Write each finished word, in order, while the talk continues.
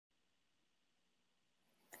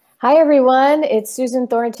Hi, everyone. It's Susan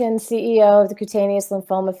Thornton, CEO of the Cutaneous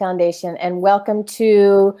Lymphoma Foundation, and welcome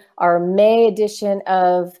to our May edition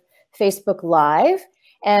of Facebook Live.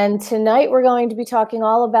 And tonight we're going to be talking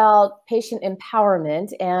all about patient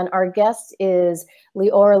empowerment, and our guest is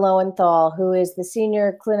Leora Lowenthal, who is the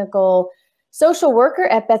Senior Clinical Social Worker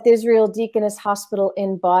at Beth Israel Deaconess Hospital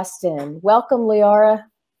in Boston. Welcome, Leora.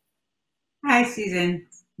 Hi, Susan.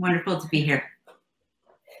 Wonderful to be here.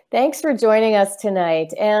 Thanks for joining us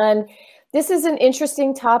tonight. And this is an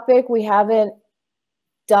interesting topic. We haven't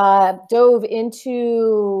dove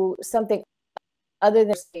into something other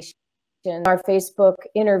than our Facebook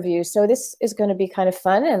interview. So this is going to be kind of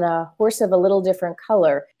fun and a horse of a little different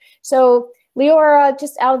color. So Leora,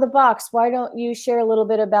 just out of the box, why don't you share a little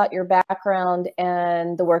bit about your background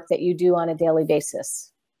and the work that you do on a daily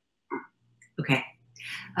basis? Okay,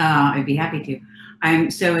 I'd be happy to.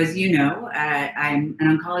 So as you know, I'm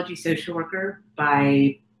an oncology social worker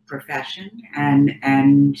by profession,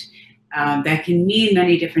 and that can mean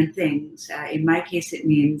many different things. In my case, it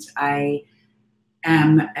means I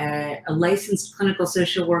am a licensed clinical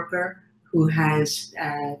social worker who has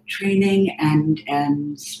training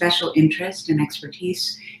and special interest and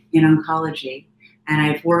expertise in oncology. And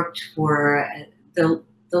I've worked for the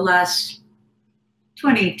last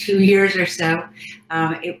 22 years or so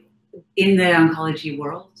in the oncology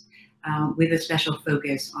world, with a special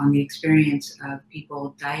focus on the experience of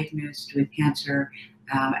people diagnosed with cancer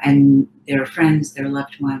and their friends, their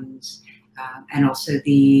loved ones, and also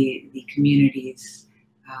the communities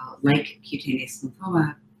like Cutaneous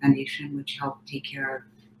Lymphoma Foundation, which help take care of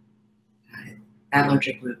that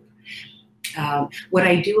larger group. What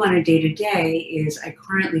I do on a day-to-day is I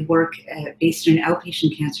currently work based in an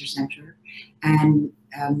outpatient cancer center, and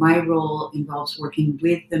my role involves working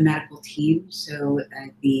with the medical team, so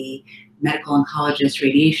the medical oncologist,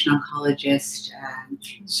 radiation oncologist,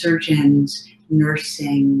 surgeons,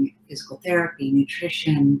 nursing, physical therapy,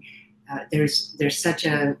 nutrition. There's such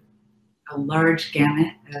a large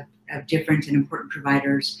gamut of different and important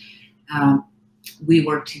providers. We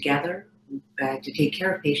work together to take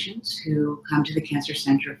care of patients who come to the cancer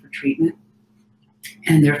center for treatment,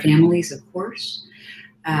 and their families, of course.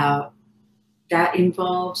 That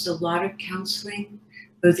involves a lot of counseling,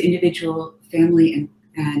 both individual, family,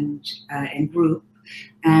 and group,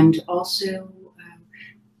 and also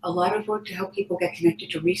a lot of work to help people get connected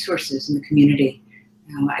to resources in the community.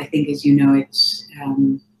 I think, as you know,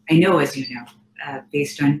 I know, as you know,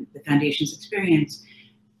 based on the Foundation's experience,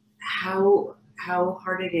 how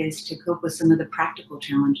hard it is to cope with some of the practical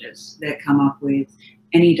challenges that come up with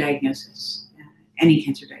any diagnosis, any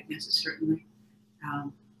cancer diagnosis, certainly.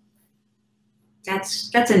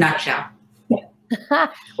 That's a nutshell.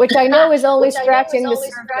 Which I know is only scratching the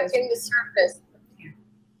surface.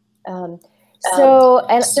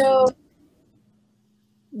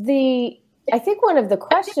 I think one of the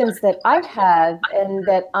questions that I've had and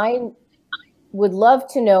that I would love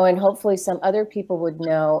to know, and hopefully some other people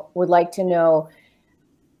would like to know,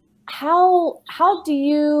 how do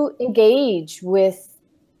you engage with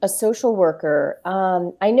a social worker?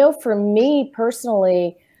 I know for me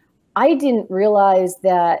personally, I didn't realize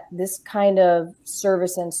that this kind of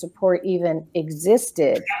service and support even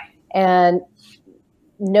existed, and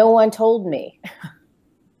no one told me.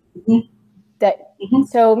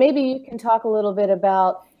 So maybe you can talk a little bit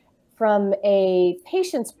about, from a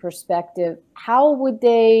patient's perspective, how would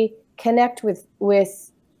they connect with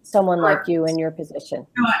someone like you in your position?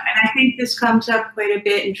 And I think this comes up quite a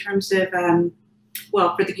bit in terms of,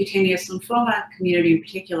 well, for the cutaneous lymphoma community in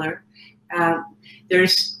particular,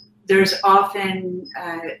 there's often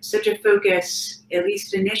such a focus, at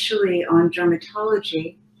least initially, on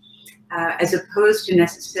dermatology, as opposed to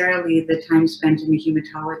necessarily the time spent in the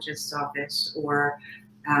hematologist's office, or,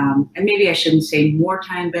 and maybe I shouldn't say more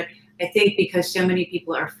time, but I think because so many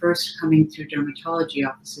people are first coming through dermatology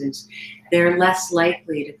offices, they're less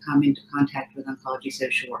likely to come into contact with oncology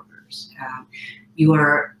social workers. You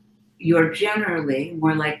are generally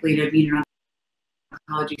more likely to be an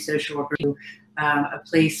oncology social worker to a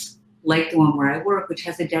place like the one where I work, which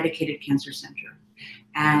has a dedicated cancer center.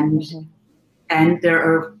 And there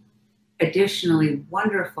are additionally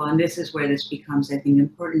wonderful, and this is where this becomes, I think,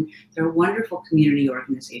 important, there are wonderful community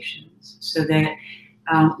organizations, so that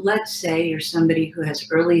let's say you're somebody who has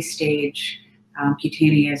early stage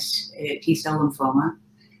cutaneous T-cell lymphoma,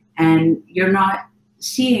 and you're not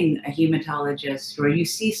seeing a hematologist, or you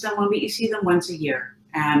see someone, but you see them once a year,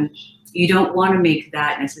 and you don't want to make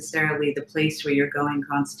that necessarily the place where you're going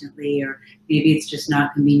constantly, or maybe it's just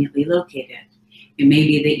not conveniently located. It may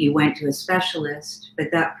be that you went to a specialist,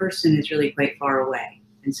 but that person is really quite far away.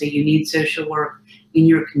 And so you need social work in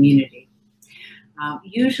your community.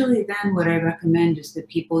 Usually then what I recommend is that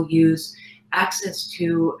people use access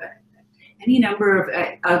to any number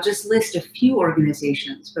of, I'll just list a few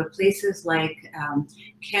organizations, but places like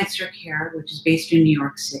Cancer Care, which is based in New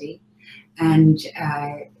York City, and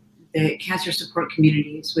the Cancer Support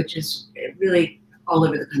Communities, which is really all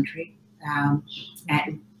over the country,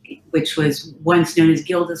 which was once known as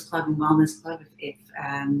Gilda's Club and Wellness Club,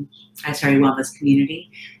 Wellness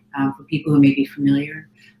Community, for people who may be familiar.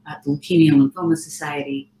 The Leukemia and Lymphoma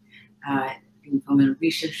Society, the Lymphoma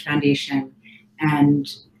Research Foundation,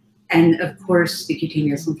 and of course the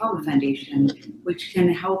Cutaneous Lymphoma Foundation, which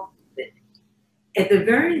can help, at the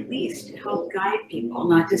very least, help guide people.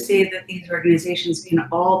 Not to say that these organizations can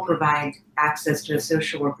all provide access to a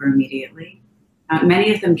social worker immediately.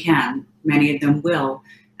 Many of them can, many of them will.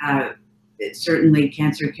 Certainly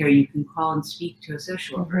Cancer Care, you can call and speak to a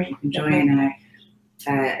social worker. You can join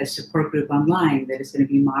a support group online that is going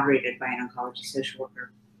to be moderated by an oncology social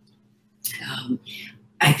worker.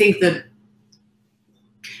 I think that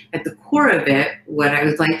at the core of it, what I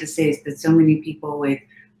would like to say is that so many people with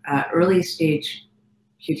early stage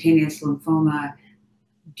cutaneous lymphoma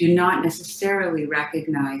do not necessarily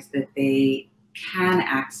recognize that they can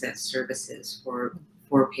access services for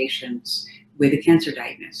patients with a cancer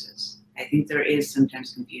diagnosis. I think there is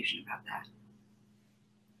sometimes confusion about that.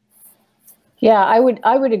 Yeah, I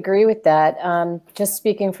would agree with that. Just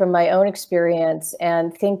speaking from my own experience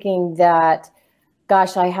and thinking that,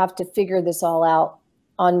 gosh, I have to figure this all out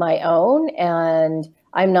on my own, and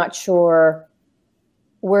I'm not sure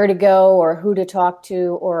where to go or who to talk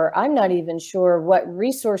to, or I'm not even sure what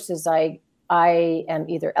resources I am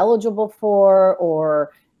either eligible for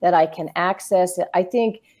or that I can access. I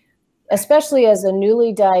think, especially as a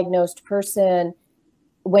newly diagnosed person,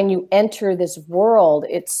 when you enter this world,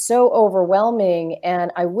 it's so overwhelming.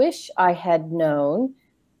 And I wish I had known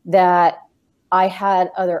that I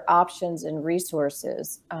had other options and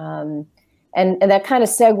resources. And that kind of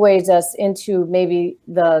segues us into maybe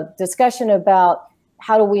the discussion about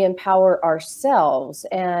how do we empower ourselves,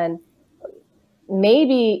 and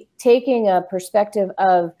maybe taking a perspective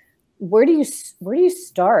of where do you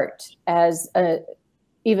start as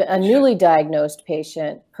even a newly diagnosed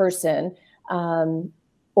person,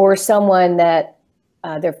 or someone that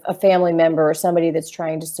they're a family member or somebody that's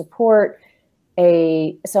trying to support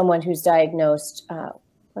someone who's diagnosed.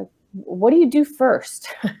 Like, what do you do first?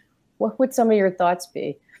 What would some of your thoughts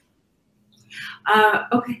be?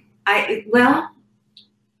 Okay, well,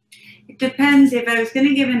 it depends. If I was going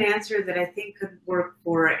to give an answer that I think could work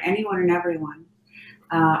for anyone and everyone,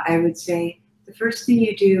 I would say the first thing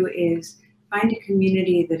you do is find a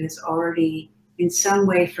community that is already in some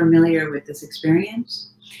way familiar with this experience.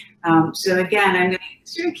 So again, I'm going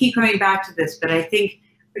to sort of keep coming back to this, but I think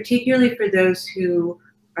particularly for those who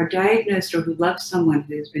are diagnosed or who love someone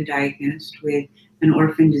who's been diagnosed with an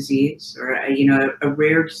orphan disease or a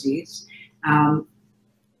rare disease,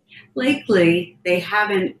 likely they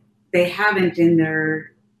haven't in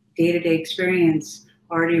their day-to-day experience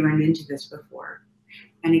already run into this before.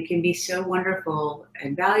 And it can be so wonderful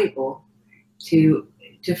and valuable to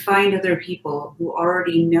find other people who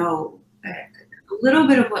already know a little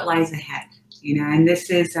bit of what lies ahead, and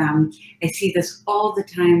this is, I see this all the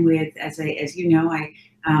time with, as you know,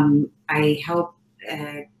 I help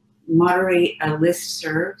moderate a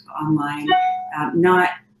listserv online, not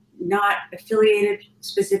affiliated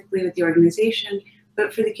specifically with the organization,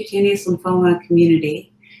 but for the cutaneous lymphoma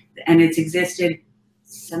community. And it's existed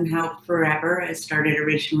somehow forever. It started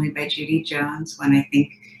originally by Judy Jones when I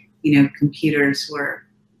think, computers were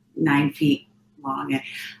 9 feet long.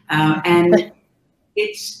 And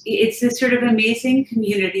it's this sort of amazing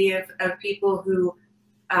community of people who,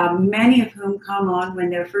 many of whom come on when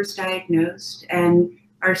they're first diagnosed and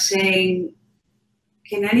are saying,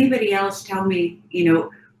 can anybody else tell me,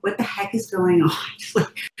 what the heck is going on?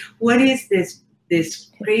 Like, what is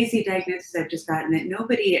this crazy diagnosis I've just gotten that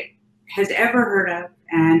nobody has ever heard of,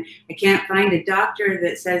 and I can't find a doctor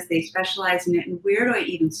that says they specialize in it, and where do I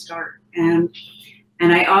even start? And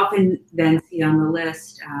I often then see on the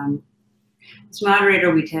list, as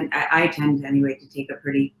moderator, I tend anyway to take a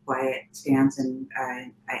pretty quiet stance, and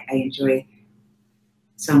I enjoy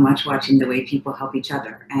so much watching the way people help each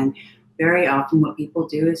other. And very often what people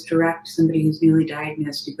do is direct somebody who's newly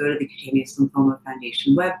diagnosed to go to the Cutaneous Lymphoma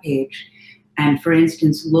Foundation webpage and, for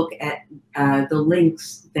instance, look at the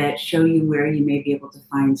links that show you where you may be able to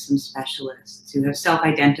find some specialists who have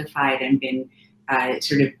self-identified and been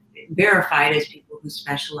sort of verified as people who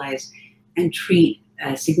specialize and treat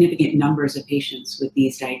significant numbers of patients with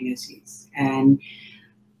these diagnoses. And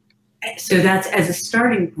So that's, as a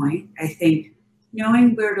starting point, I think,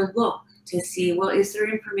 knowing where to look to see, well, is there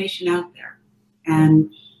information out there?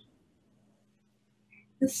 And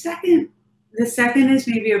the second is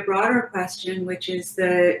maybe a broader question, which is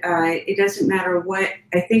it doesn't matter what,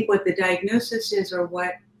 I think what the diagnosis is or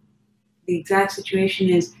what the exact situation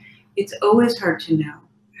is, it's always hard to know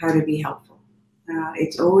how to be helpful.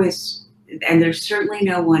 It's always, and there's certainly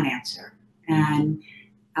no one answer. And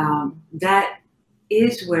that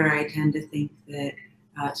is where I tend to think that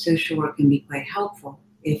social work can be quite helpful.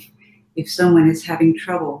 If someone is having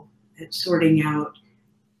trouble at sorting out,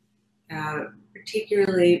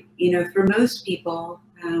 particularly, for most people,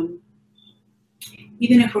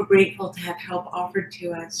 even if we're grateful to have help offered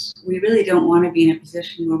to us, we really don't want to be in a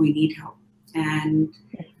position where we need help. And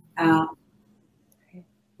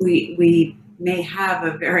we may have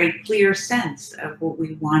a very clear sense of what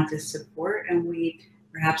we want to support, and we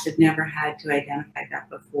perhaps have never had to identify that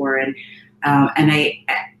before. And I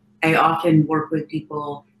often work with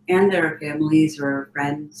people and their families or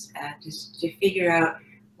friends just to figure out,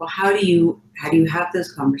 well, how do you have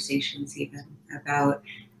those conversations even about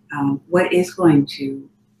what is going to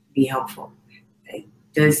be helpful?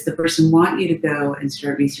 Does the person want you to go and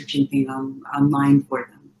start researching things online for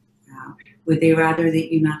them? Would they rather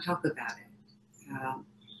that you not talk about it?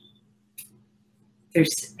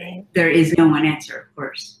 There is no one answer, of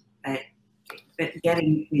course, but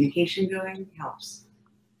getting communication going helps.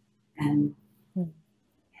 And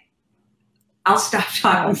I'll stop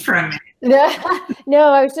talking for a minute. No,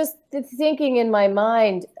 I was just thinking in my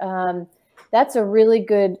mind, that's a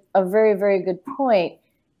very, very good point.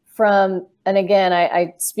 And again,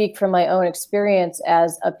 I speak from my own experience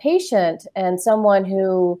as a patient and someone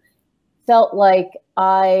who felt like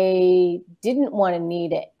I didn't want to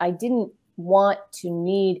need it. I didn't want to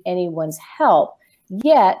need anyone's help.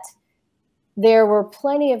 Yet there were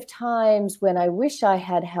plenty of times when I wish I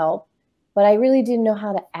had help, but I really didn't know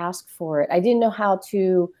how to ask for it. I didn't know how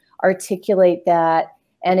to articulate that.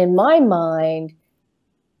 And in my mind,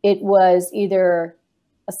 it was either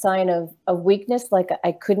a sign of weakness, like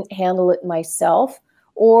I couldn't handle it myself,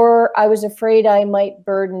 or I was afraid I might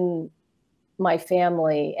burden my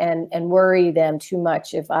family and worry them too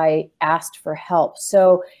much if I asked for help.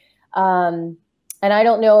 So, and I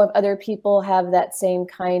don't know if other people have that same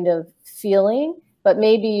kind of feeling, but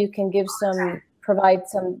maybe you can provide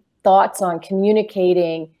some thoughts on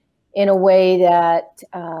communicating in a way that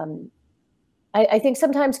I think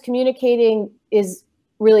sometimes communicating is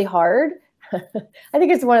really hard. I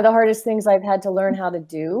think it's one of the hardest things I've had to learn how to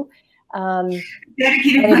do. And if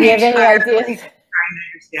you have any ideas, trying to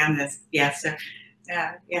understand this, yes.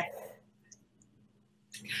 Yeah.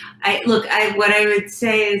 What I would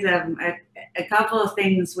say is a couple of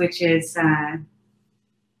things, which is,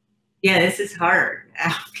 this is hard,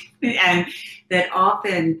 and that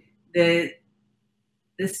often the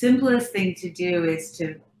simplest thing to do is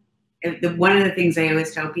one of the things I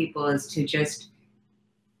always tell people is to just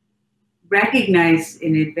recognize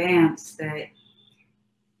in advance that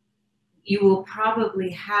you will probably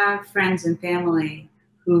have friends and family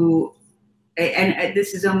who, and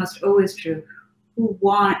this is almost always true, who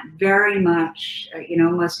want very much,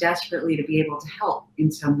 most desperately to be able to help in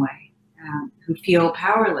some way, who feel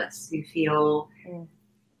powerless, who feel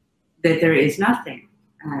that there is nothing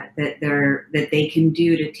that they can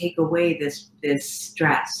do to take away this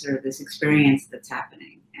stress or this experience that's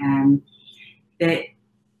happening, and that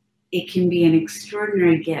it can be an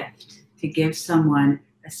extraordinary gift to give someone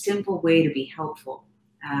a simple way to be helpful.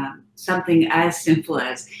 Something as simple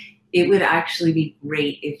as, it would actually be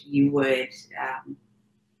great if you would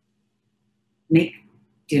make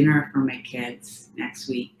dinner for my kids next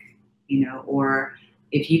week, or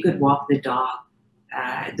if you could walk the dog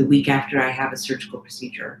the week after I have a surgical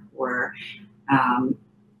procedure, or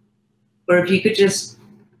if you could just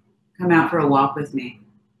come out for a walk with me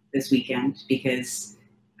this weekend, because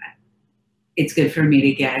it's good for me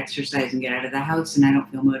to get exercise and get out of the house, and I don't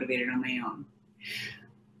feel motivated on my own.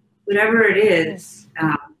 Whatever it is,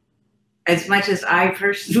 as much as I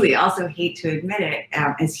personally also hate to admit it,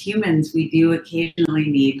 as humans, we do occasionally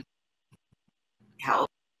need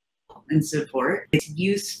help and support. It's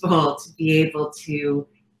useful to be able to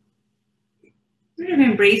sort of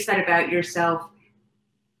embrace that about yourself,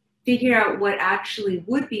 figure out what actually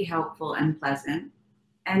would be helpful and pleasant,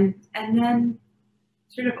 and then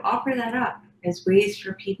sort of offer that up as ways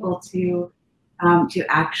for people to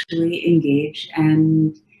actually engage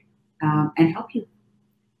and help you,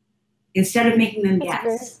 instead of making them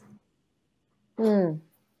guess.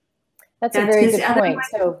 That's a very good point.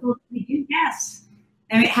 So we do guess.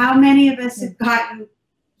 I mean, how many of us have gotten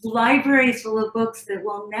libraries full of books that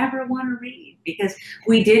we'll never want to read because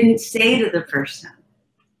we didn't say to the person,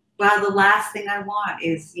 well, the last thing I want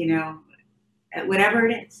is, you know, whatever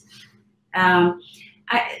it is.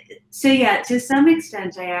 So yeah, to some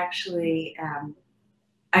extent, I actually,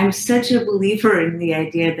 I'm such a believer in the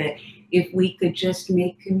idea that if we could just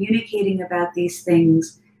make communicating about these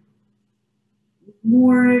things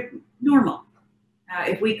more normal,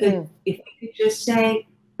 if we could just say,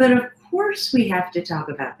 but of course we have to talk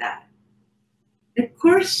about that. Of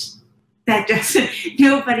course that doesn't,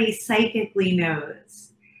 nobody psychically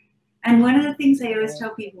knows. And one of the things I always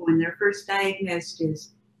tell people when they're first diagnosed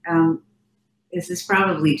is, this is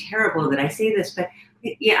probably terrible that I say this, but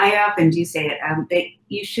yeah, I often do say it, that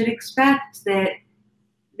you should expect that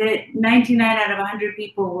 99 out of 100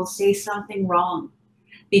 people will say something wrong,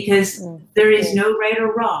 because there is no right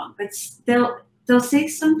or wrong, but they'll say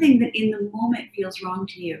something that in the moment feels wrong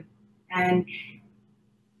to you. And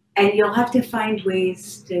you'll have to find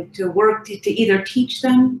ways to work to either teach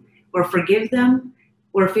them or forgive them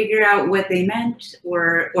or figure out what they meant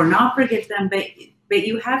or not forgive them. But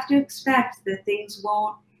you have to expect that things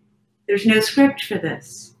won't, there's no script for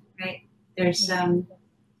this, right? There's, so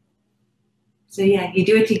yeah, you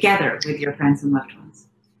do it together with your friends and loved ones.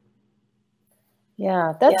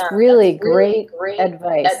 Yeah, that's really great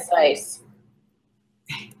advice.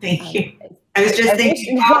 Thank you. I was just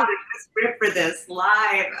thinking, oh, there's a script for this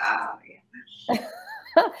live. Oh, yeah.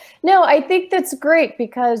 No, I think that's great,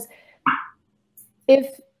 because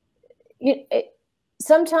if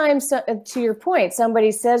sometimes, to your point,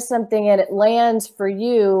 somebody says something and it lands for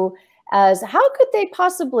you as, how could they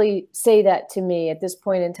possibly say that to me at this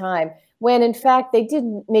point in time? When in fact they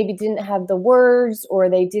maybe didn't have the words, or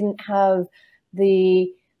they didn't have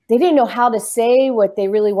they didn't know how to say what they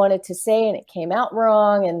really wanted to say, and it came out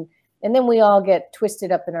wrong. And then we all get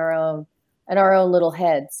twisted up in our own little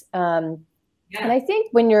heads. And I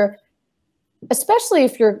think when you're, especially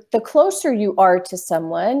if you're, the closer you are to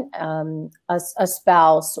someone, a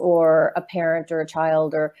spouse or a parent or a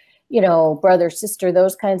child, or, you know, brother, sister,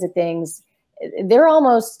 those kinds of things, they're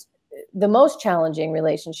almost the most challenging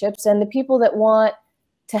relationships. And the people that want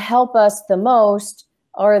to help us the most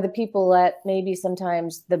are the people that maybe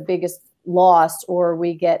sometimes the biggest loss, or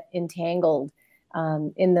we get entangled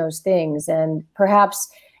in those things. And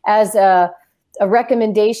perhaps as a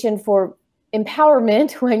recommendation for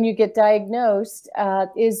empowerment when you get diagnosed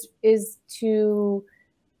is to,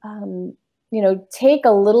 you know, take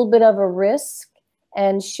a little bit of a risk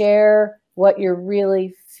and share what you're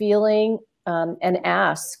really feeling, and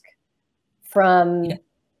ask from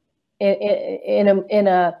in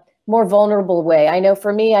a more vulnerable way. I know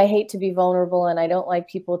for me, I hate to be vulnerable, and I don't like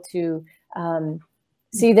people to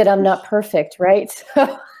see that I'm not perfect, right?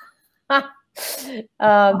 And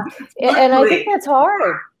I think that's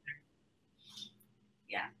hard.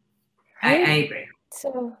 Yeah, I agree.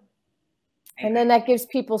 So, and then that gives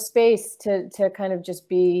people space to kind of just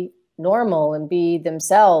be normal and be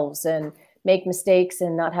themselves and make mistakes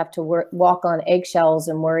and not have to walk on eggshells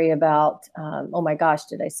and worry about, oh my gosh,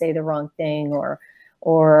 did I say the wrong thing?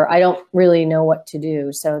 Or I don't really know what to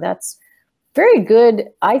do. So that's very good,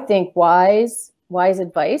 I think, wise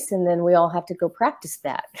advice. And then we all have to go practice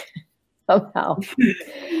that somehow.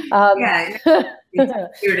 Yeah,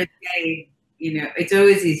 it's easier to say, you know, it's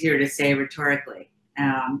always easier to say rhetorically.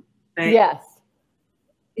 But yes,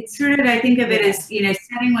 it's sort of, I think of it as, you know,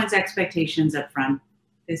 setting one's expectations up front.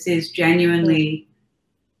 This is genuinely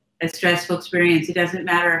a stressful experience. It doesn't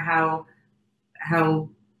matter how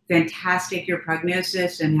fantastic your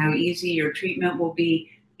prognosis and how easy your treatment will be.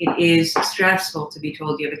 It is stressful to be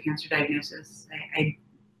told you have a cancer diagnosis. I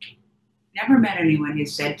never met anyone who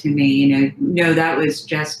said to me, you know, no, that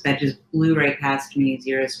just blew right past me,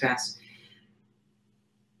 zero stress.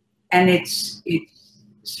 And it's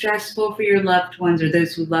stressful for your loved ones or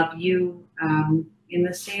those who love you. In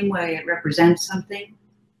the same way, it represents something.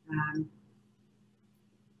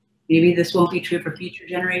 Maybe this won't be true for future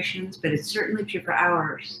generations, but it's certainly true for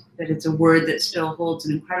ours, that it's a word that still holds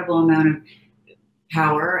an incredible amount of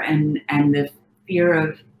power and the fear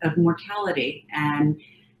of mortality. And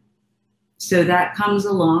so that comes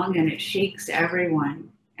along and it shakes everyone.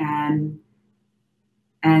 And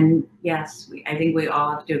yes, I think we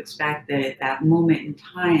all have to expect that at that moment in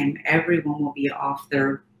time, everyone will be off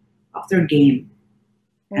their game.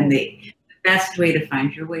 And the best way to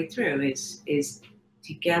find your way through is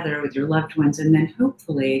together with your loved ones, and then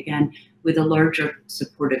hopefully again with a larger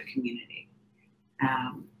supportive community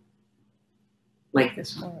like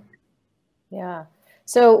this one. Yeah.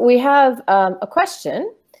 So we have a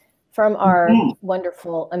question from our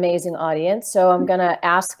wonderful, amazing audience. So I'm going to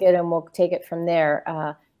ask it and we'll take it from there.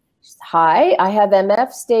 Hi, I have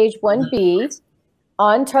MF stage 1B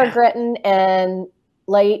on targettin and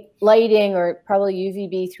lighting or probably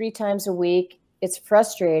UVB 3 times a week. It's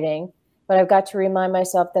frustrating, but I've got to remind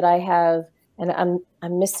myself that I have, and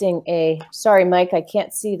I'm missing a, sorry, Mike, I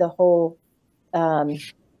can't see the whole quote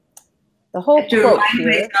to remind here.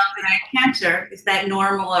 myself that I have cancer. Is that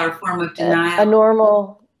normal or a form of denial? A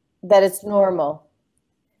normal, that it's normal.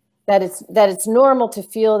 That it's normal to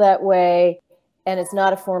feel that way, and it's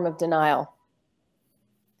not a form of denial.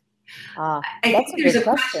 I That's think a good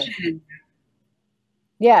question.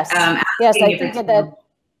 Yes, yes, I think that.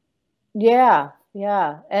 Yeah,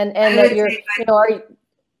 and that you're, are you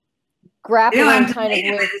grappling kind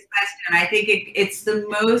of with this question. I think it's the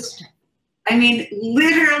most. I mean,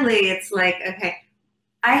 literally, it's like, okay,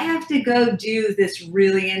 I have to go do this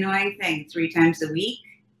really annoying thing 3 times a week,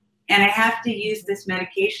 and I have to use this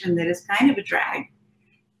medication that is kind of a drag.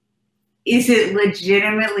 Is it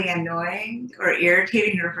legitimately annoying or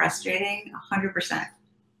irritating or frustrating? 100%.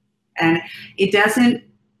 And it doesn't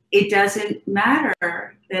matter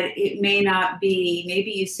that it may not be.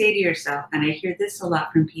 Maybe you say to yourself, and I hear this a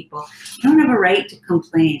lot from people, you don't have a right to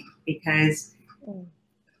complain because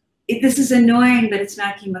this is annoying, but it's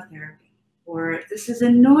not chemotherapy. Or this is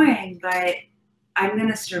annoying, but I'm going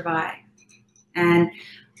to survive. And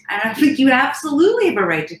I think you absolutely have a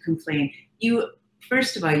right to complain.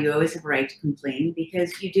 First of all, you always have a right to complain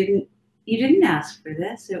because you didn't ask for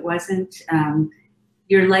this. It wasn't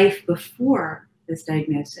your life before this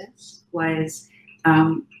diagnosis was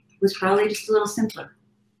probably just a little simpler.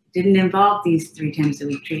 It didn't involve these 3 times a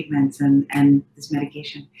week treatments and this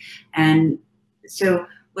medication. And so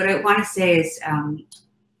what I want to say is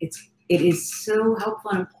it is so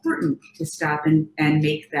helpful and important to stop and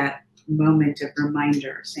make that moment of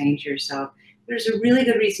reminder, saying to yourself, there's a really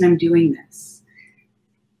good reason I'm doing this.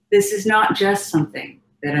 This is not just something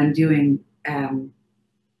that I'm doing for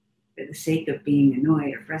the sake of being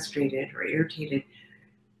annoyed or frustrated or irritated.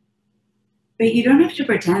 But you don't have to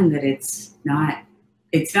pretend that it's not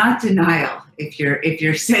denial if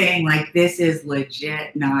you're saying like, this is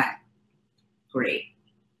legit not great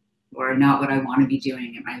or not what I want to be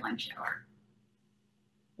doing at my lunch hour.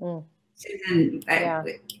 Susan,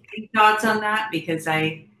 any thoughts on that? Because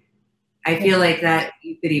I feel like that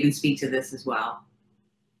you could even speak to this as well.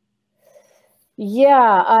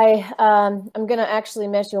 Yeah, I'm going to actually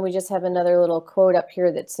mention, we just have another little quote up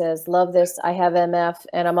here that says, love this, I have MF,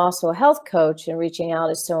 and I'm also a health coach, and reaching out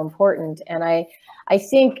is so important. And I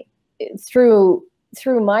think through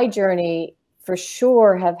my journey, for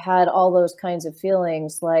sure, have had all those kinds of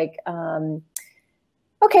feelings like,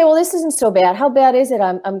 okay, well, this isn't so bad. How bad is it?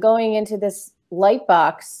 I'm going into this light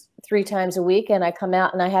box 3 times a week, and I come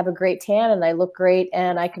out and I have a great tan and I look great,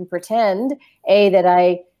 and I can pretend, that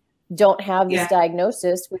I don't have this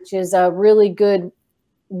diagnosis, which is a really good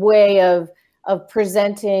way of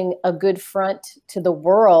presenting a good front to the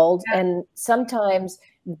world. And sometimes,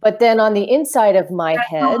 but then on the inside of my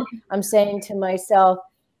head, I'm saying to myself,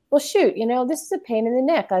 well, shoot, this is a pain in the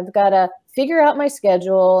neck. I've got to figure out my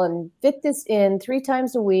schedule and fit this in 3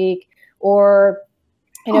 times a week. Or,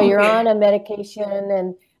 you're on a medication,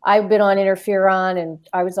 and I've been on interferon and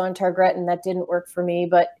I was on targettin, that didn't work for me.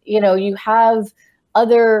 But, you have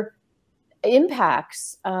other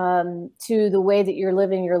impacts to the way that you're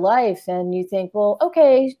living your life. And you think, well,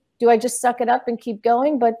 okay, do I just suck it up and keep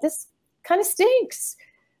going? But this kind of stinks,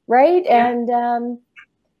 right? Yeah. And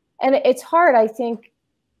it's hard. I think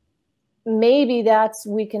maybe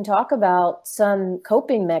we can talk about some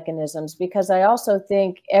coping mechanisms, because I also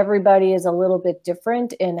think everybody is a little bit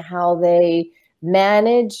different in how they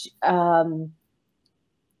manage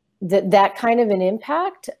that kind of an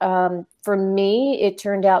impact. For me, it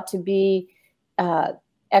turned out to be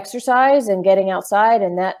exercise and getting outside,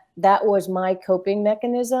 and that was my coping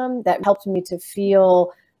mechanism that helped me to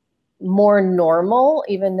feel more normal,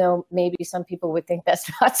 even though maybe some people would think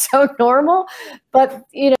that's not so normal. But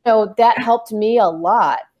that helped me a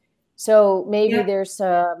lot. So maybe there's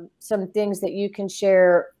some things that you can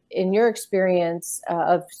share in your experience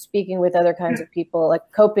of speaking with other kinds of people, like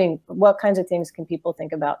coping. What kinds of things can people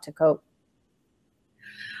think about to cope?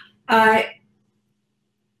 Long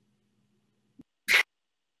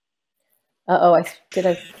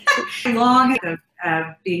of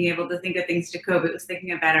being able to think of things to cope. It was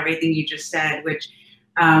thinking about everything you just said, which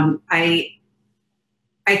I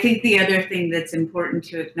think the other thing that's important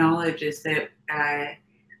to acknowledge is that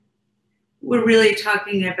we're really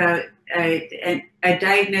talking about a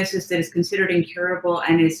diagnosis that is considered incurable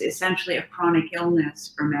and is essentially a chronic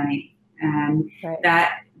illness for many. And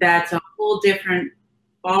that's a whole different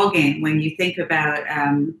ballgame when you think about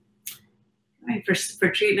I mean, for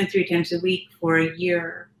treatment 3 times a week for a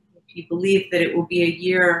year, if you believe that it will be a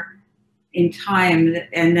year in time,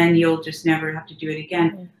 and then you'll just never have to do it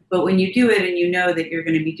again. Mm-hmm. But when you do it and you know that you're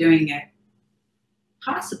going to be doing it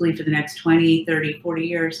possibly for the next 20, 30, 40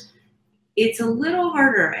 years, it's a little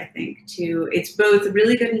harder, I think, it's both a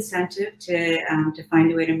really good incentive to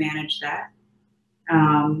find a way to manage that.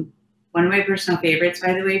 One of my personal favorites,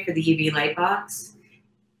 by the way, for the UV light box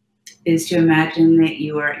is to imagine that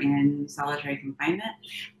you are in solitary confinement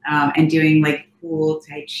and doing like cool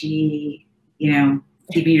Tai Chi,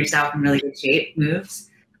 keeping yourself in really good shape moves,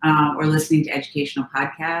 or listening to educational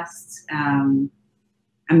podcasts. I'm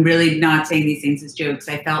really not saying these things as jokes.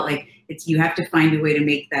 I felt like you have to find a way to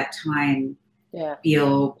make that time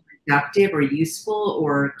feel productive or useful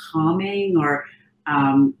or calming or,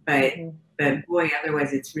 but boy,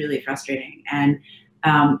 otherwise it's really frustrating. And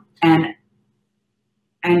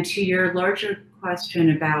to your larger question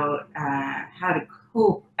about how to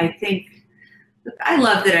cope, I think, look, I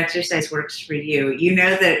love that exercise works for you. You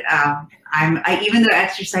know that even though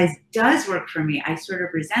exercise does work for me, I sort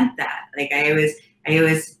of resent that. Like I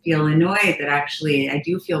always feel annoyed that actually I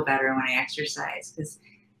do feel better when I exercise because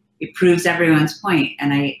it proves everyone's point,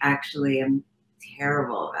 and I actually am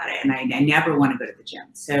terrible about it, and I never want to go to the gym.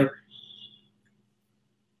 So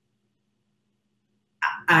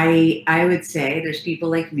I would say there's people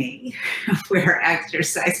like me where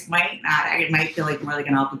exercise it might feel like more like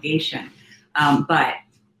an obligation, but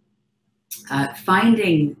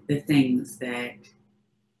finding the things that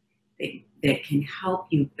can help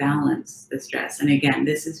you balance the stress. And again,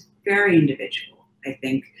 this is very individual. I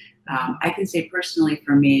think I can say personally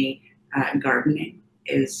for me, gardening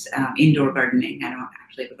is indoor gardening. I don't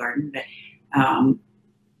actually have a garden, but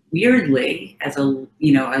weirdly, as a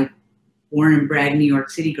born and bred New York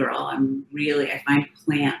City girl, I find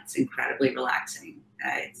plants incredibly relaxing.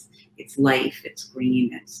 It's life, it's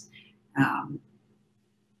green, it's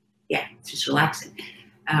just relaxing.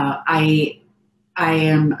 I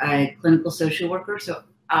am a clinical social worker, so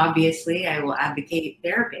obviously I will advocate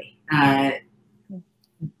therapy,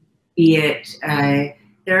 be it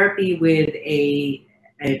therapy with a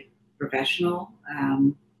professional,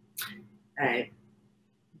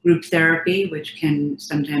 group therapy, which can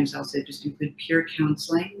sometimes also just include peer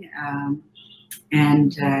counseling,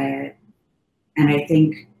 and I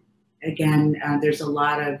think again there's a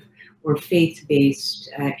lot of faith-based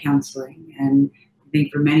counseling, and I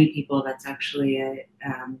think for many people that's actually a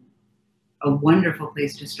wonderful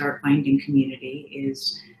place to start finding community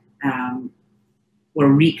is, or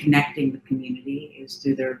reconnecting with community is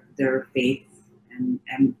through their faith,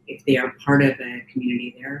 and if they are part of a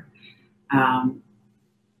community there.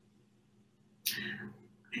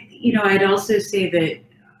 I'd also say that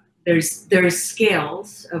there's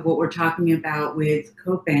scales of what we're talking about with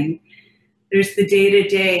coping. There's the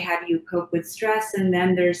day-to-day, how do you cope with stress? And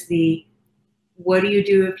then there's the, what do you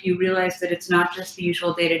do if you realize that it's not just the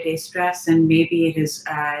usual day-to-day stress and maybe it has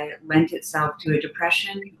lent itself to a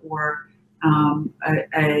depression or an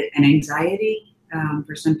anxiety?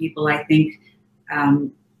 For some people, I think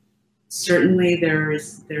certainly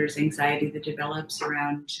there's anxiety that develops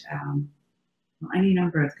around any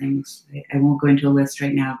number of things. I won't go into a list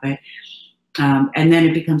right now, but and then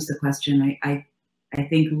it becomes the question, I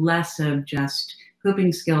think less of just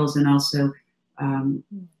coping skills, and also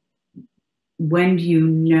when do you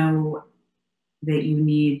know that you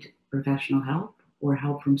need professional help or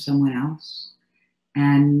help from someone else,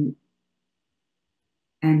 and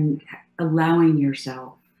allowing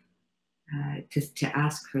yourself to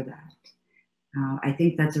ask for that. I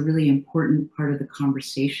think that's a really important part of the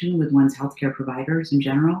conversation with one's healthcare providers in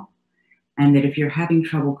general, and that if you're having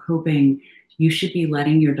trouble coping, you should be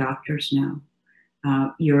letting your doctors know.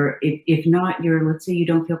 If not, let's say you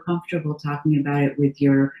don't feel comfortable talking about it with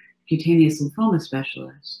your cutaneous lymphoma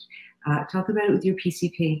specialist, talk about it with your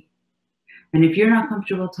PCP. And if you're not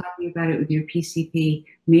comfortable talking about it with your PCP,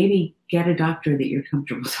 maybe get a doctor that you're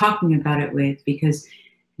comfortable talking about it with, because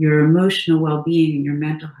your emotional well-being and your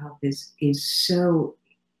mental health is so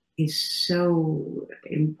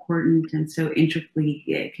important and so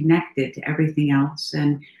intricately connected to everything else.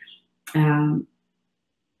 And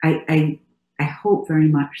I hope very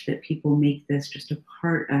much that people make this just a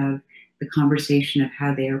part of the conversation of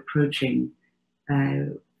how they are approaching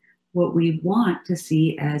what we want to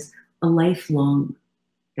see as a lifelong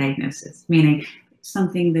diagnosis, meaning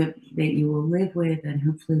something that you will live with and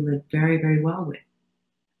hopefully live very, very well with.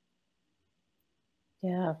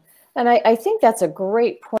 Yeah. And I think that's a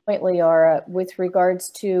great point, Leora, with regards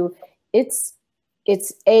to it's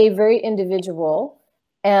a very individual,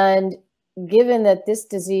 and given that this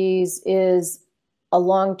disease is a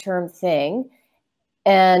long-term thing.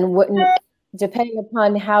 And depending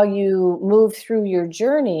upon how you move through your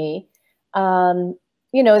journey,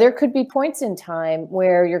 you know, there could be points in time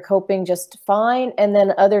where you're coping just fine, and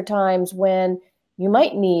then other times when you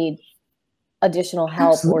might need additional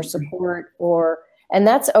help Absolutely. or support, and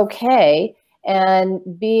that's okay. And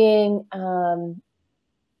being, and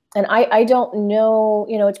I don't know,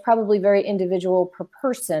 you know, it's probably very individual per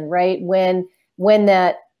person, right? When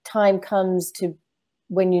that time comes to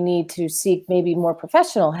when you need to seek maybe more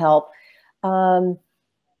professional help. But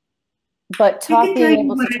being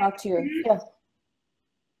able to talk to your, yeah.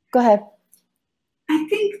 Go ahead. I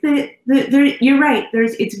think that you're right.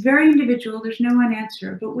 It's very individual. There's no one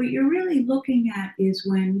answer. But what you're really looking at is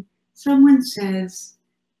when someone says,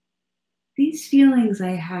 these feelings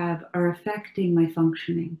I have are affecting my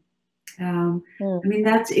functioning. I mean,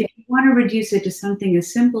 if you want to reduce it to something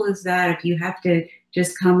as simple as that, if you have to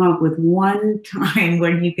just come up with one time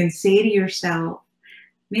when you can say to yourself,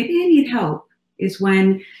 maybe I need help, is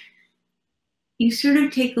when you sort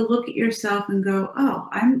of take a look at yourself and go, oh,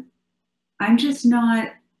 I'm just not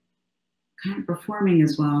kind of performing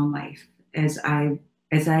as well in life as I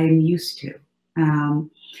am used to.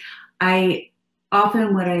 I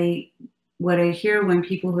often what I hear when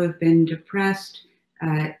people who have been depressed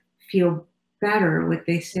feel better, what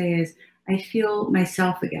they say is, I feel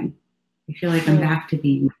myself again. I feel like I'm back to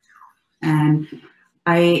being myself. And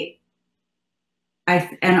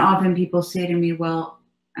and often people say to me, well,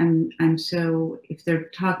 I'm so, if they're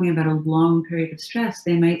talking about a long period of stress,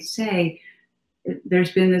 they might say,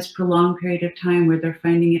 there's been this prolonged period of time where they're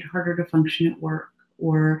finding it harder to function at work,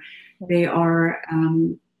 or they're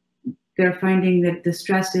finding that the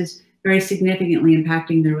stress is very significantly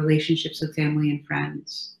impacting their relationships with family and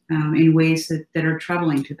friends in ways that are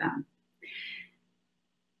troubling to them.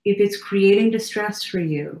 If it's creating distress for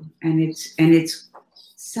you, and it's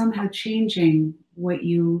somehow changing what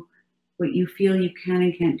you feel you can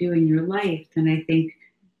and can't do in your life, then I think,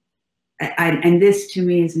 and this to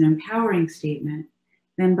me is an empowering statement,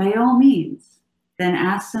 then by all means, then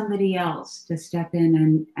ask somebody else to step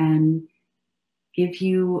in and give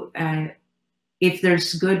you, if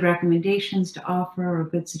there's good recommendations to offer or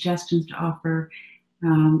good suggestions to offer,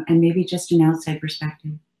 and maybe just an outside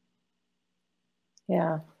perspective.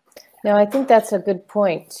 Yeah. No, I think that's a good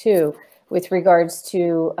point too, with regards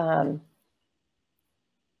to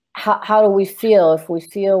how do we feel? If we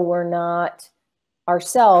feel we're not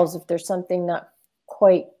ourselves, if there's something not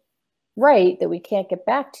quite right that we can't get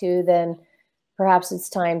back to, then perhaps it's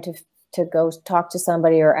time to go talk to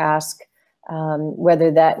somebody or ask,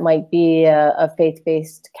 whether that might be a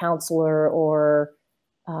faith-based counselor or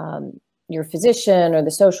your physician or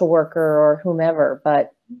the social worker or whomever.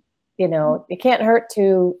 But, you know, it can't hurt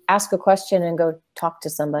to ask a question and go talk to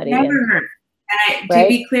somebody. Never hurt. And to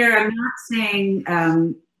be clear, I'm not saying,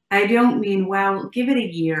 I don't mean, well, give it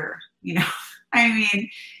a year, you know. I mean,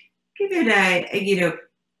 give it you know,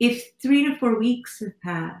 if 3 to 4 weeks have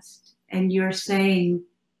passed and you're saying,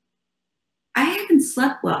 I haven't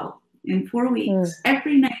slept well in 4 weeks.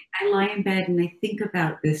 Every night I lie in bed and I think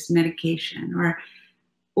about this medication,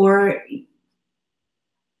 or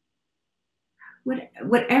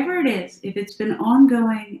whatever it is, if it's been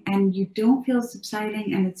ongoing and you don't feel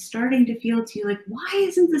subsiding and it's starting to feel to you like, why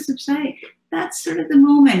isn't this subsiding? That's sort of the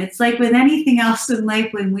moment. It's like with anything else in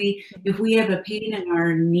life, if we have a pain in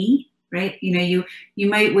our knee, right? You know, you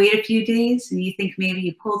might wait a few days and you think maybe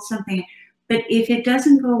you pulled something, but if it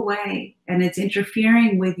doesn't go away and it's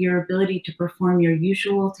interfering with your ability to perform your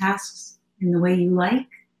usual tasks in the way you like,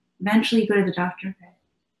 eventually you go to the doctor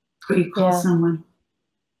or you call someone.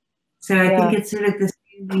 So I think it's sort of this,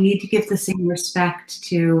 we need to give the same respect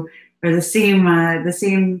to, or the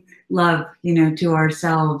same love, you know, to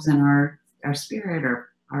ourselves and our spirit or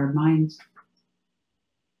our minds.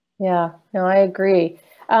 Yeah, no, I agree.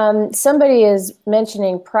 Somebody is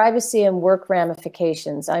mentioning privacy and work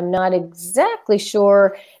ramifications. I'm not exactly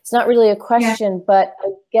sure. It's not really a question, but I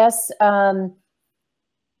guess,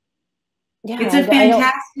 it's a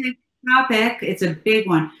fantastic topic. It's a big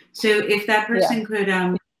one. So if that person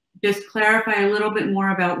could just clarify a little bit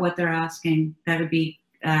more about what they're asking, that would be,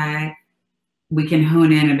 we can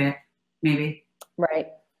hone in a bit, maybe.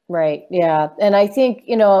 Right. Yeah. And I think,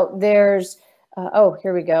 you know, there's,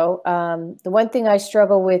 here we go. The one thing I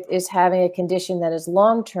struggle with is having a condition that is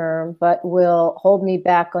long-term, but will hold me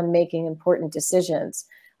back on making important decisions.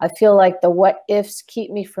 I feel like the what ifs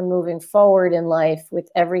keep me from moving forward in life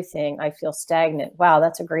with everything. I feel stagnant. Wow,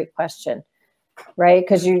 that's a great question. Right?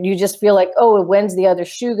 Because you just feel like, oh, when's the other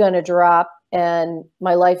shoe going to drop and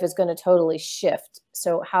my life is going to totally shift.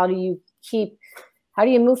 So how do you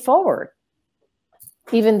move forward?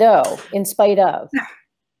 even though, in spite of?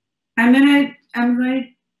 I'm going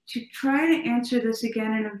to try to answer this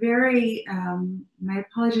again in a very, my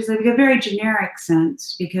apologies, like a very generic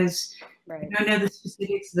sense, because I don't know the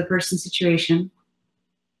specifics of the person's situation.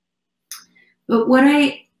 But what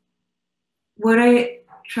I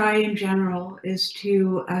try in general is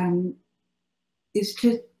to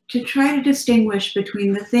try to distinguish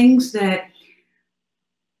between the things that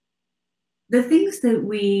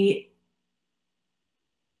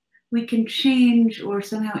we can change or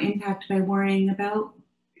somehow impact by worrying about,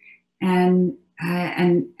 and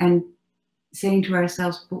saying to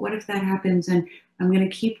ourselves, but what if that happens? And I'm going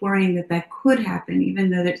to keep worrying that that could happen, even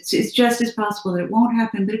though it's just as possible that it won't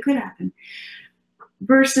happen, but it could happen.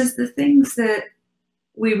 Versus the things that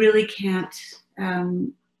we really can't,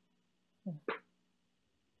 I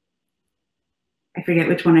forget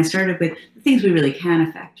which one I started with, the things we really can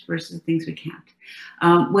affect versus the things we can't.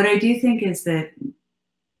 What I do think is that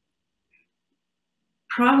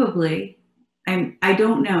probably, I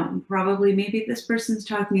don't know, probably maybe this person's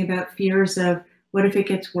talking about fears of, what if it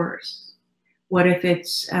gets worse? What if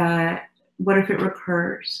what if it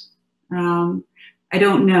recurs? I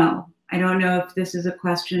don't know. I don't know if this is a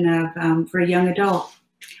question of, for a young adult,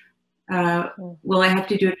 will I have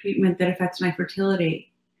to do a treatment that affects my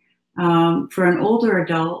fertility? For an older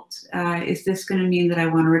adult, is this going to mean that I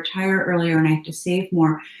want to retire earlier and I have to save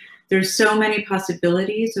more? There's so many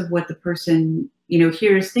possibilities of what the person,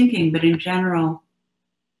 here is thinking, but in general,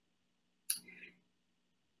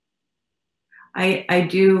 I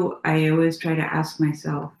always try to ask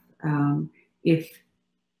myself, if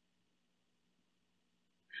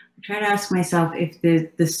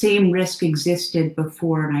the same risk existed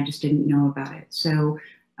before and I just didn't know about it. So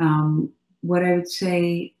what I would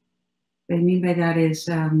say, what I mean by that is,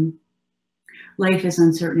 life is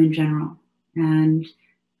uncertain in general, and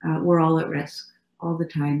we're all at risk all the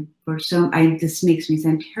time. This makes me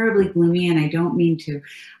sound terribly gloomy, and I don't mean to.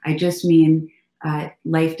 I just mean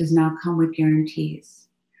life does not come with guarantees.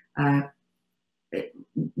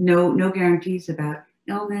 No guarantees about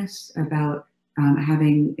illness, about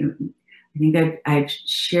having. I think I've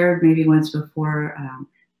shared maybe once before.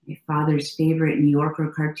 My father's favorite New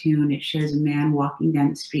Yorker cartoon. It shows a man walking down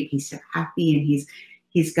the street. He's so happy, and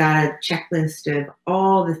he's got a checklist of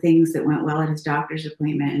all the things that went well at his doctor's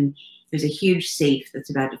appointment. And there's a huge safe that's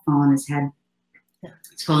about to fall on his head.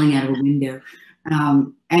 It's falling out of a window.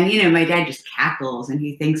 And my dad just cackles, and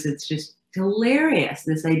he thinks it's just hilarious.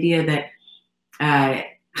 This idea that I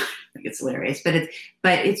think it's hilarious, but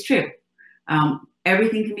it's true.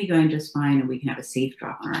 Everything can be going just fine, and we can have a safe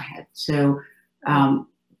drop on our head. So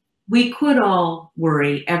we could all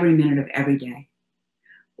worry every minute of every day,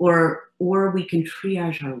 or we can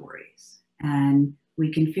triage our worries, and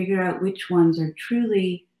we can figure out which ones are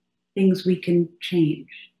truly things we can change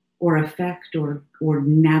or affect or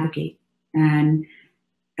navigate, and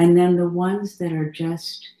then the ones that are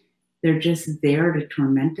just there to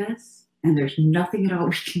torment us, and there's nothing at all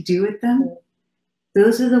we can do with them.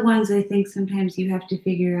 Those are the ones I think sometimes you have to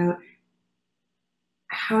figure out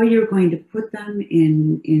how you're going to put them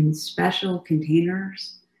in special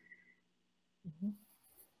containers.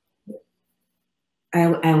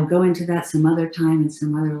 I'll go into that some other time in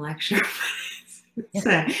some other lecture.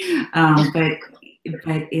 But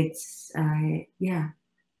it's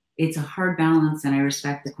it's a hard balance, and I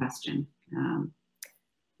respect the question. And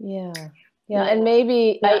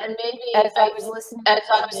maybe as I was listening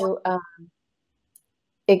to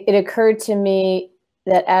it occurred to me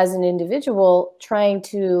that as an individual, trying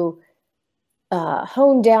to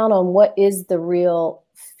hone down on what is the real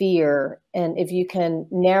fear, and if you can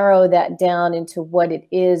narrow that down into what it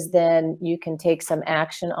is, then you can take some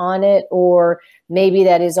action on it. Or maybe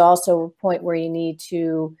that is also a point where you need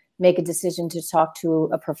to make a decision to talk to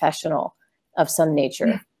a professional of some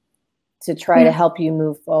nature to try to help you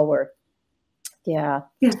move forward.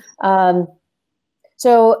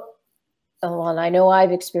 So, and I know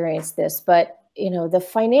I've experienced this, but the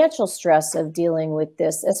financial stress of dealing with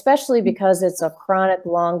this, especially because it's a chronic,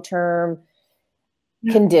 long-term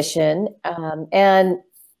condition, and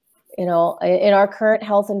in our current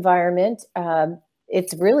health environment,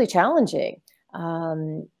 it's really challenging.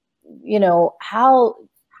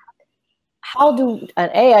 How do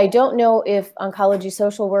I don't know if oncology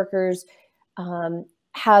social workers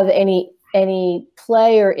have any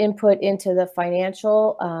play or input into the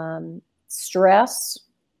financial stress,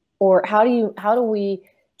 or how do we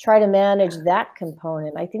try to manage that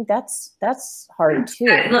component? I think that's hard too.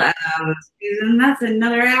 Susan, that's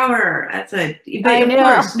another hour. That's I know.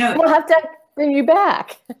 Of course, no. We'll have to bring you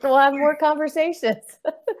back. We'll have more conversations.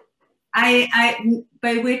 By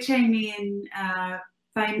which I mean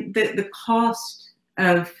find the cost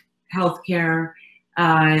of healthcare,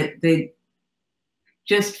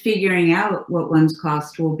 just figuring out what one's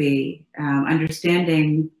cost will be,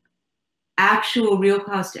 understanding actual real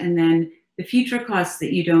cost, and then the future costs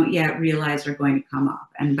that you don't yet realize are going to come up.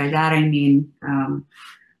 And by that I mean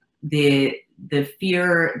the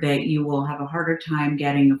fear that you will have a harder time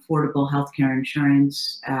getting affordable healthcare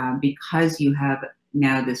insurance because you have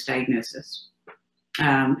now this diagnosis.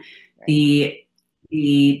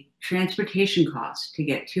 The transportation cost to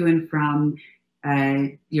get to and from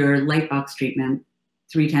your Lightbox treatment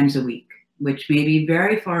 3 times a week, which may be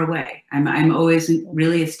very far away. I'm always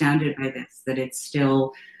really astounded by this, that it's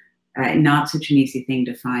still not such an easy thing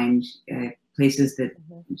to find places that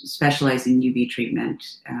specialize in UV treatment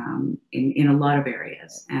in a lot of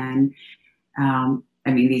areas. And I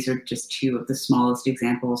mean, these are just 2 of the smallest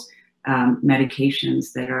examples.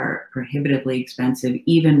 Medications that are prohibitively expensive,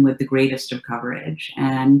 even with the greatest of coverage.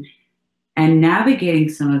 And navigating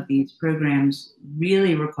some of these programs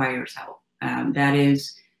really requires help. That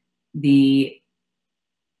is the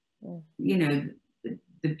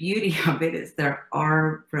beauty of it, is there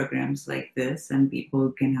are programs like this and people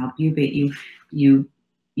who can help you, but you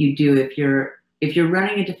do, if you're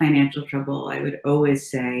running into financial trouble, I would always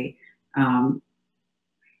say,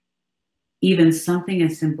 even something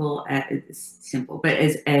as simple, but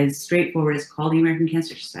as straightforward as call the American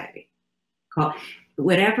Cancer Society, call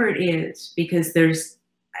whatever it is, because there's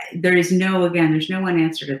no one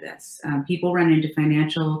answer to this. People run into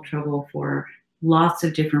financial trouble for lots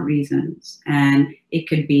of different reasons, and it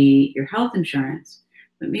could be your health insurance,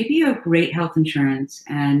 but maybe you have great health insurance,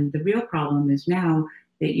 and the real problem is now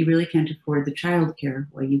that you really can't afford the childcare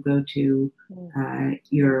while you go to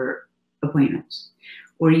your appointments.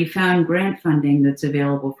 Or you found grant funding that's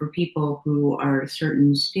available for people who are at a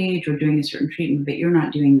certain stage or doing a certain treatment, but you're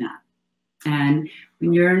not doing that. And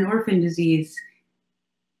when you're an orphan disease,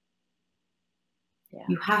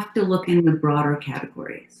 you have to look in the broader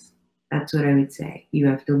categories. That's what I would say. You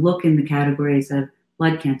have to look in the categories of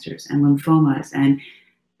blood cancers and lymphomas,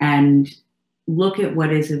 and look at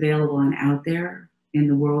what is available and out there in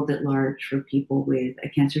the world at large for people with a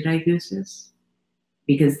cancer diagnosis,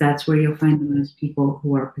 because that's where you'll find the most people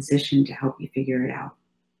who are positioned to help you figure it out.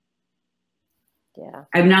 Yeah.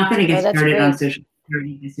 I'm not going to get started on social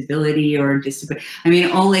security, disability, or disability. I mean,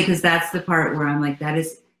 only because that's the part where I'm like,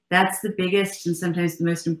 that's the biggest and sometimes the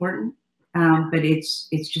most important, but it's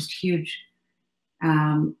just huge.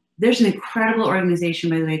 There's an incredible organization,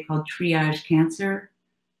 by the way, called Triage Cancer.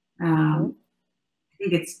 I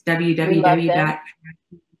think it's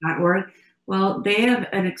www.triage.org. Well, they have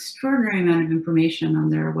an extraordinary amount of information on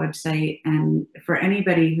their website, and for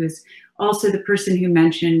anybody who's also the person who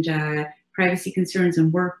mentioned privacy concerns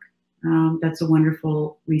and work, that's a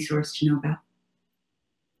wonderful resource to know about.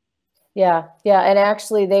 Yeah, and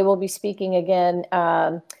actually they will be speaking again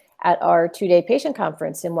at our 2-day patient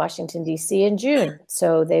conference in Washington, D.C. in June.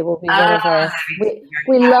 So they will be one of our,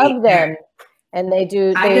 we love them, and they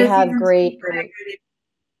have great.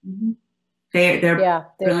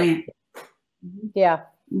 They're brilliant. Yeah,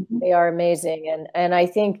 they are amazing. And I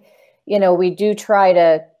think, we do try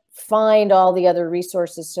to find all the other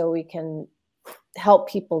resources so we can help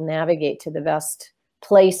people navigate to the best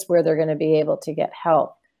place where they're going to be able to get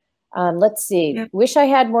help. Let's see. Yeah. Wish I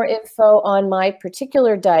had more info on my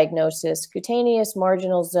particular diagnosis, cutaneous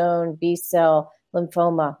marginal zone B-cell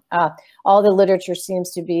lymphoma. All the literature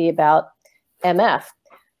seems to be about MF.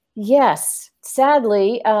 Yes,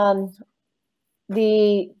 sadly,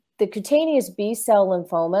 the cutaneous B-cell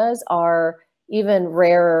lymphomas are even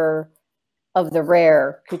rarer of the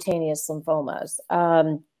rare cutaneous lymphomas.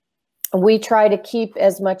 We try to keep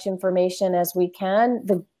as much information as we can.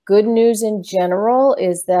 The good news in general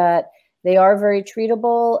is that they are very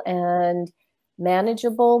treatable and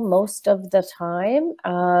manageable most of the time.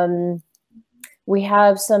 We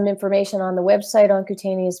have some information on the website on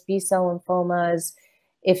cutaneous B-cell lymphomas.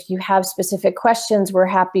 If you have specific questions, we're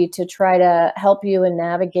happy to try to help you and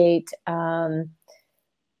navigate.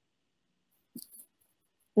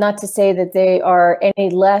 Not to say that they are any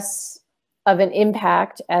less of an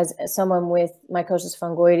impact as someone with mycosis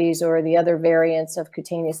fungoides or the other variants of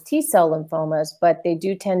cutaneous T-cell lymphomas, but they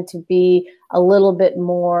do tend to be a little bit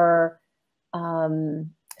more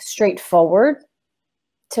straightforward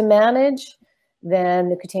to manage than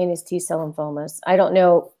the cutaneous T-cell lymphomas. I don't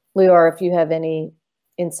know, Leora, if you have any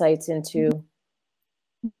insights into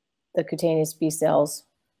the cutaneous B cells.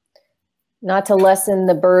 Not to lessen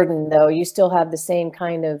the burden, though, you still have the same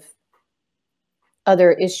kind of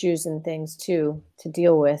other issues and things too to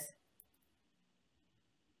deal with.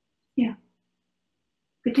 Yeah.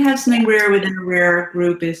 But to have something rare within a rare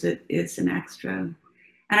group is an extra. And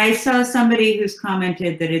I saw somebody who's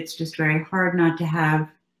commented that it's just very hard not to have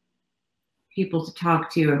people to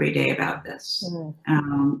talk to every day about this.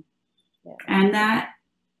 Yeah. And that,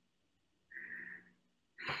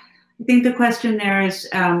 I think the question there is,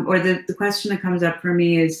 or the question that comes up for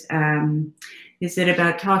me is it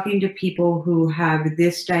about talking to people who have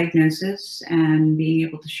this diagnosis and being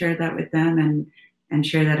able to share that with them and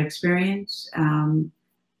share that experience?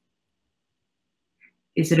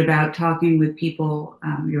 Is it about talking with people,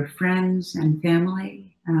 your friends and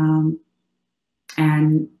family?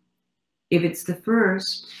 And if it's the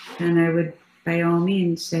first, then I would, by all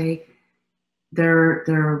means, say there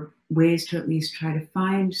are ways to at least try to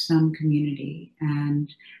find some community,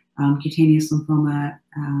 and cutaneous lymphoma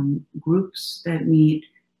groups that meet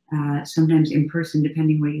sometimes in person,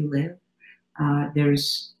 depending where you live.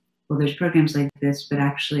 There's programs like this, but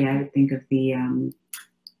actually I would think of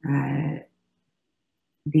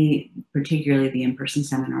particularly the in-person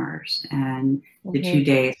seminars and the 2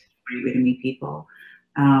 days where you get to meet people.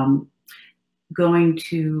 Going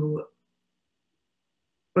to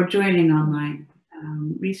or joining online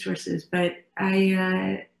resources, but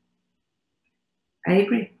I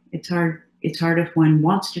agree. It's hard. It's hard if one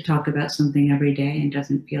wants to talk about something every day and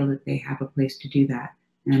doesn't feel that they have a place to do that.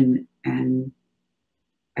 And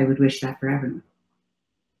I would wish that for everyone.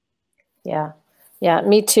 Yeah. Yeah,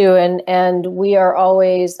 me too. And we are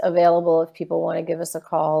always available if people want to give us a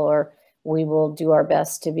call, or we will do our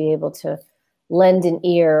best to be able to lend an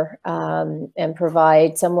ear and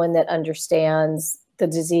provide someone that understands the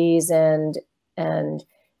disease, and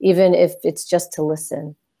even if it's just to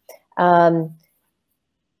listen.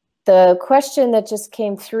 The question that just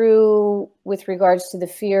came through with regards to the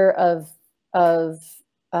fear of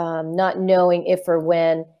not knowing if or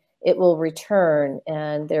when it will return,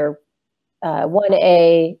 and they're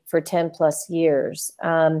 1A for 10 plus years.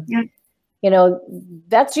 Yeah. You know,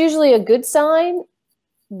 that's usually a good sign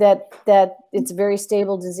that it's a very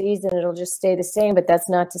stable disease and it'll just stay the same, but that's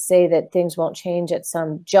not to say that things won't change at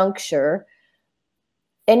some juncture.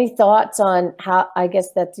 Any thoughts on how, I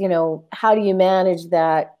guess that's, you know, how do you manage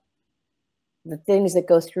that, the things that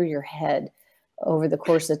go through your head over the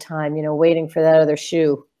course of time, you know, waiting for that other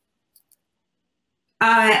shoe?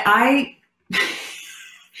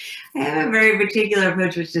 I have a very particular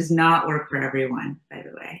approach, which does not work for everyone, by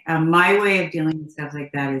the way. My way of dealing with stuff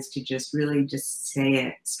like that is to just really just say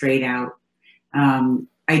it straight out.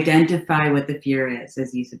 Identify what the fear is,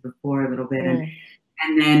 as you said before a little bit, and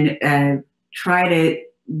then try to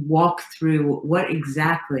walk through what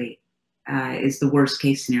exactly is the worst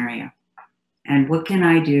case scenario. And what can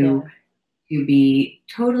I do to be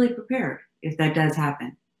totally prepared if that does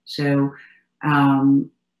happen? So, and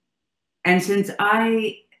since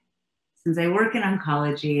I work in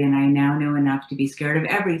oncology and I now know enough to be scared of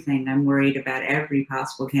everything, I'm worried about every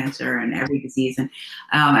possible cancer and every disease, and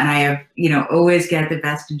I have, you know, always get the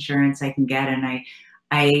best insurance I can get, and I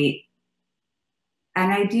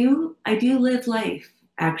do live life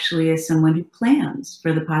actually as someone who plans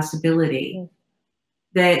for the possibility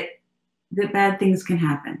that bad things can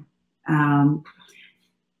happen,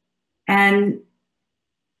 and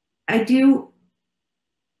I do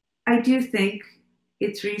think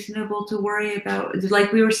it's reasonable to worry about,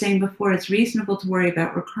 like we were saying before, it's reasonable to worry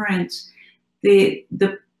about recurrence. The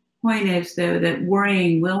point is, though, that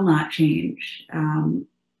worrying will not change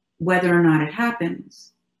whether or not it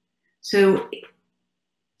happens. So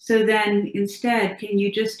then instead, can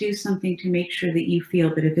you just do something to make sure that you feel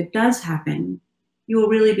that if it does happen, you will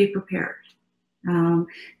really be prepared?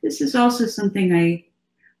 This is also something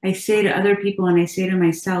I say to other people and I say to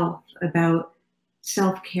myself about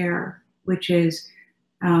self-care, which is,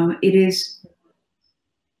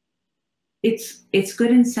 it's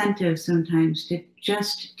good incentive sometimes to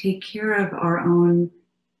just take care of our own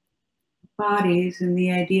bodies, and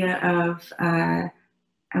the idea of I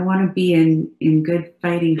want to be in good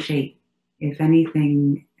fighting shape if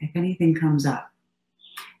anything comes up,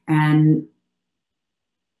 and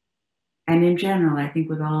in general, I think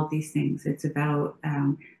with all of these things, it's about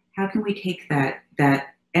how can we take that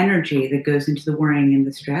energy that goes into the worrying and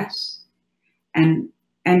the stress, and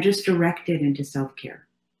just direct it into self-care.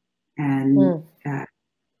 And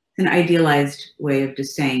it's an idealized way of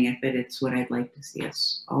just saying it, but it's what I'd like to see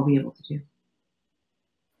us all be able to do.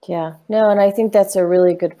 Yeah, no, and I think that's a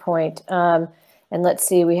really good point. And let's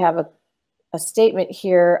see, we have a statement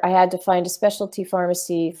here. I had to find a specialty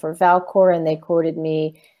pharmacy for Valcor, and they quoted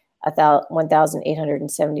me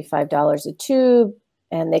 $1,875 a tube,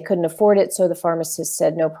 and they couldn't afford it. So the pharmacist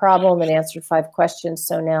said, no problem, and answered 5 questions.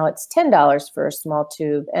 So now it's $10 for a small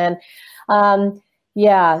tube. And,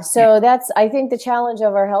 Yeah, so that's, I think, the challenge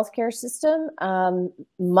of our healthcare system.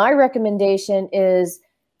 My recommendation is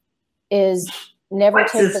never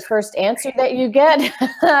take the first answer that you get,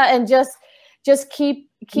 and just keep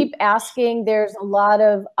asking. There's a lot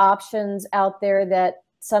of options out there that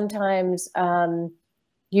sometimes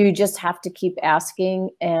you just have to keep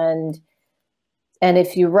asking. And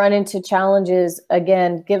if you run into challenges,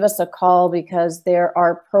 again, give us a call, because there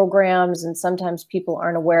are programs and sometimes people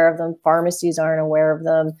aren't aware of them. Pharmacies aren't aware of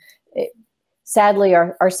them. Sadly,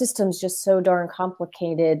 our system's just so darn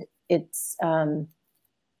complicated. It's hard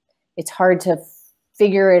to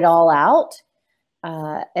figure it all out.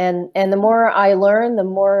 And the more I learn, the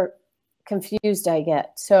more confused I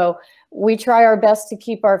get. So we try our best to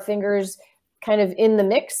keep our fingers kind of in the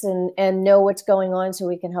mix and know what's going on, so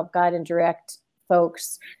we can help guide and direct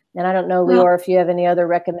folks. And I don't know, Leora, if you have any other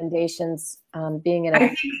recommendations, being in a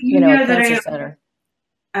cancer center.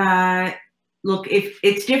 Look, if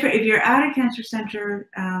it's different, if you're at a cancer center,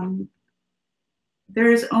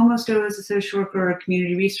 there's almost always a social worker or a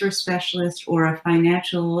community resource specialist or a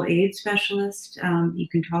financial aid specialist you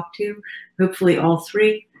can talk to, hopefully all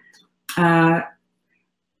three. As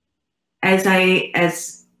I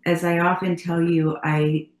often tell you,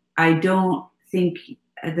 I don't think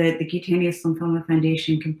that the Cutaneous Lymphoma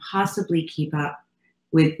Foundation can possibly keep up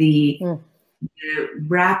with the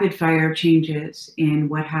rapid fire changes in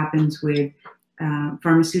what happens with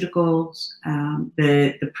pharmaceuticals,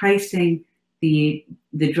 the pricing, the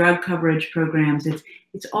drug coverage programs.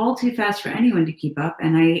 It's all too fast for anyone to keep up.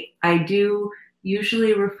 And I do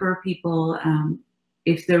usually refer people,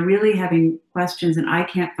 if they're really having questions and I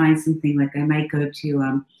can't find something, like I might go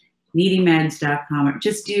to needymeds.com, or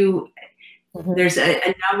just do. There's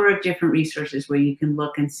a number of different resources where you can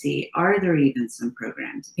look and see, are there even some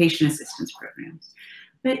programs, patient assistance programs?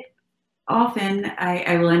 But often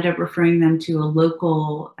I will end up referring them to a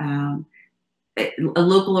local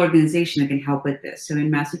organization that can help with this. So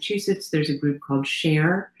in Massachusetts, there's a group called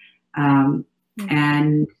SHARE, and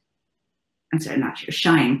I'm sorry, not SHARE,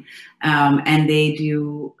 SHINE, and they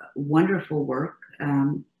do wonderful work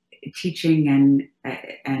teaching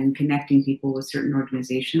and connecting people with certain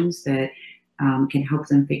organizations that can help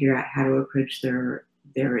them figure out how to approach their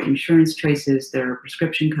insurance choices, their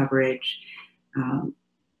prescription coverage.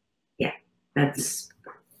 It's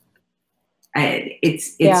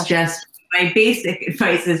just, my basic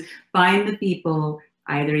advice is find the people,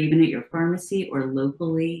 either even at your pharmacy or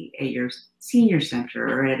locally at your senior center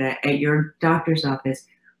or at your doctor's office,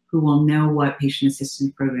 who will know what patient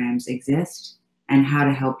assistance programs exist and how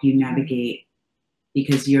to help you navigate,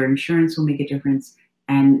 because your insurance will make a difference.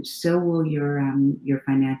 And so will your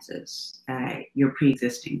finances, your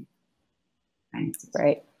pre-existing finances.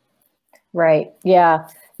 Right. Yeah.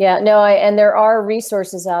 No, and there are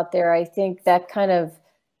resources out there. I think that kind of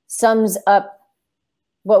sums up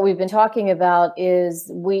what we've been talking about,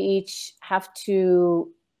 is we each have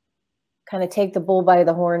to kind of take the bull by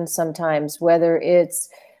the horns sometimes, whether it's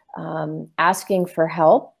asking for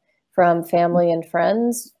help from family and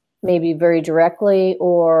friends, maybe very directly,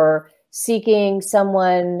 or seeking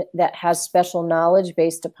someone that has special knowledge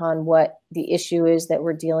based upon what the issue is that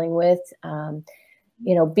we're dealing with.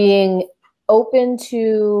 Being open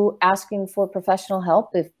to asking for professional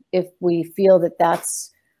help if we feel that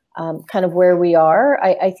that's kind of where we are.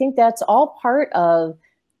 I think that's all part of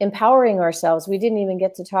empowering ourselves. We didn't even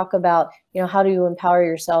get to talk about, how do you empower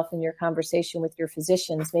yourself in your conversation with your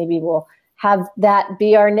physicians. Maybe we'll have that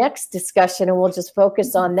be our next discussion, and we'll just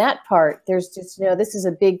focus on that part. There's just, this is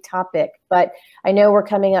a big topic, but I know we're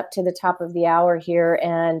coming up to the top of the hour here,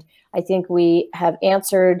 and I think we have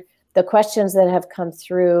answered the questions that have come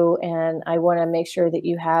through, and I want to make sure that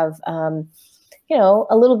you have,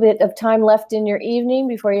 a little bit of time left in your evening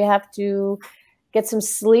before you have to get some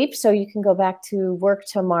sleep so you can go back to work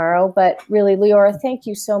tomorrow. But really, Leora, thank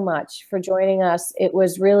you so much for joining us. It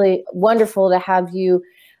was really wonderful to have you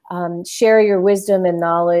share your wisdom and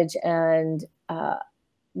knowledge, and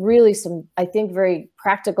really some, I think, very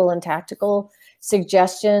practical and tactical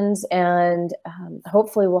suggestions. And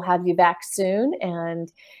hopefully we'll have you back soon.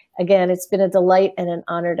 And again, it's been a delight and an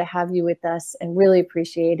honor to have you with us, and really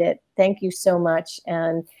appreciate it. Thank you so much.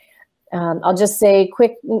 And I'll just say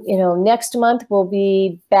quick, next month we'll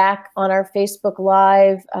be back on our Facebook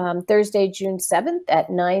Live Thursday, June 7th at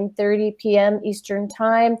 9:30 p.m. Eastern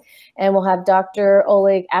Time. And we'll have Dr.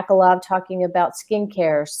 Oleg Akolov talking about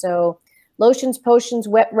skincare. So lotions, potions,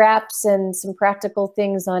 wet wraps, and some practical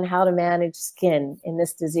things on how to manage skin in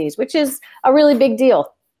this disease, which is a really big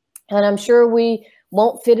deal. And I'm sure we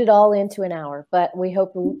won't fit it all into an hour, but we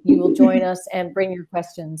hope you will join us and bring your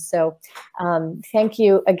questions. So thank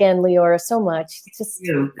you again, Leora, so much.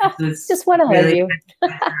 Just want to hug you.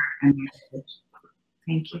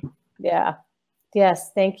 Thank you. Yeah.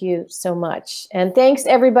 Yes, thank you so much. And thanks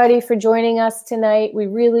everybody for joining us tonight. We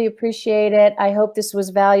really appreciate it. I hope this was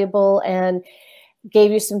valuable and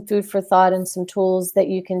gave you some food for thought and some tools that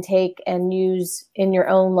you can take and use in your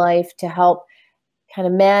own life to help kind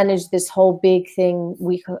of manage this whole big thing,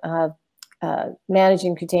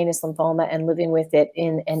 managing cutaneous lymphoma and living with it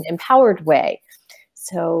in an empowered way.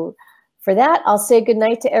 So for that, I'll say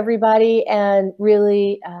goodnight to everybody and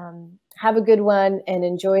really have a good one and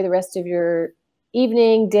enjoy the rest of your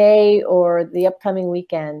evening, day, or the upcoming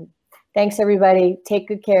weekend. Thanks, everybody. Take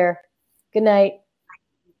good care. Good night.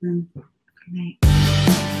 Good night.